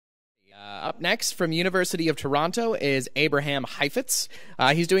Up next from University of Toronto is Abraham Heifets.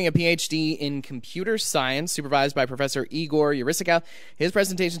 He's doing a PhD in computer science, supervised by Professor Igor Yurisica. His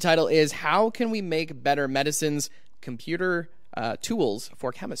presentation title is How Can We Make Better Medicines? Computer Tools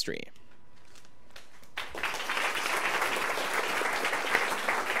for Chemistry.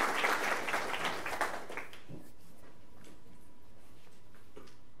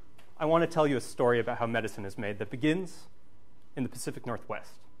 I want to tell you a story about how medicine is made that begins in the Pacific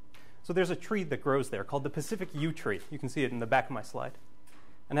Northwest. So there's a tree that grows there called the Pacific yew tree. You can see it in the back of my slide.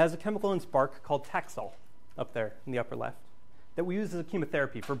 And it has a chemical in its bark called Taxol, up there in the upper left, that we use as a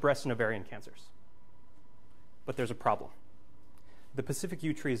chemotherapy for breast and ovarian cancers. But there's a problem. The Pacific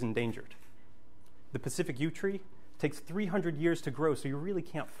yew tree is endangered. The Pacific yew tree takes 300 years to grow, so you really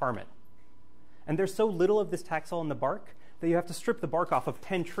can't farm it. And there's so little of this Taxol in the bark that you have to strip the bark off of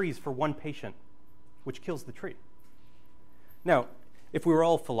 10 trees for one patient, which kills the tree. Now, if we were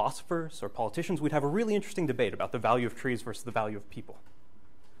all philosophers or politicians, we'd have a really interesting debate about the value of trees versus the value of people.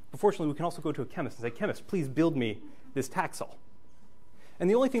 But fortunately, we can also go to a chemist and say, chemist, please build me this Taxol. And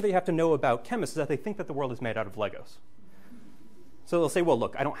the only thing that you have to know about chemists is that they think that the world is made out of Legos. So they'll say, well,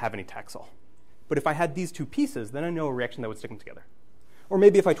 look, I don't have any Taxol. But if I had these two pieces, then I know a reaction that would stick them together. Or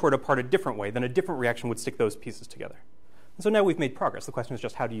maybe if I tore it apart a different way, then a different reaction would stick those pieces together. And so now we've made progress. The question is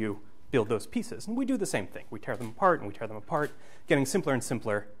just how do you build those pieces? And we do the same thing. We tear them apart and we tear them apart, getting simpler and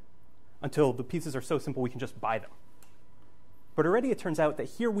simpler until the pieces are so simple we can just buy them. But already it turns out that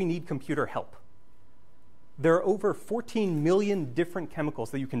here we need computer help. There are over 14 million different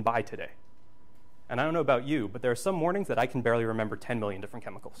chemicals that you can buy today. And I don't know about you, but there are some mornings that I can barely remember 10 million different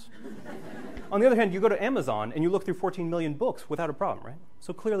chemicals. On the other hand, you go to Amazon and you look through 14 million books without a problem, right?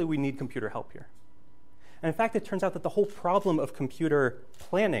 So clearly we need computer help here. And in fact, it turns out that the whole problem of computer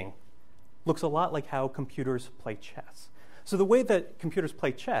planning looks a lot like how computers play chess. So the way that computers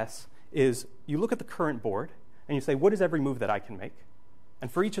play chess is you look at the current board and you say, what is every move that I can make?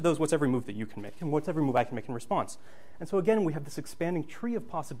 And for each of those, what's every move that you can make? And what's every move I can make in response? And so again, we have this expanding tree of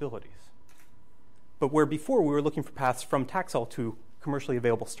possibilities. But where before we were looking for paths from Taxol to commercially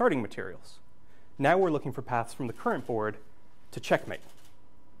available starting materials, now we're looking for paths from the current board to checkmate.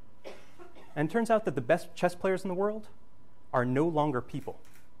 And it turns out that the best chess players in the world are no longer people.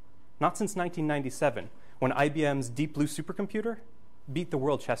 Not since 1997, when IBM's Deep Blue supercomputer beat the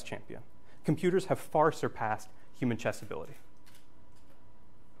world chess champion. Computers have far surpassed human chess ability.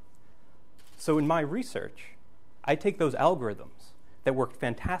 So in my research, I take those algorithms that worked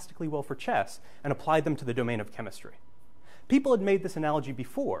fantastically well for chess and applied them to the domain of chemistry. People had made this analogy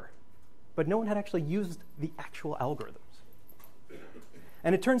before, but no one had actually used the actual algorithms.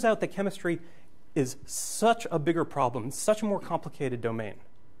 And it turns out that chemistry is such a bigger problem, such a more complicated domain,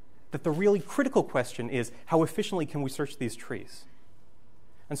 that the really critical question is how efficiently can we search these trees?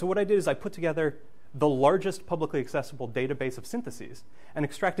 And so what I did is I put together the largest publicly accessible database of syntheses and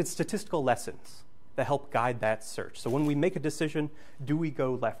extracted statistical lessons that help guide that search. So when we make a decision, do we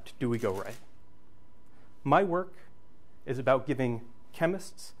go left, do we go right? My work is about giving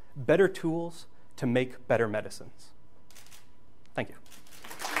chemists better tools to make better medicines. Thank you.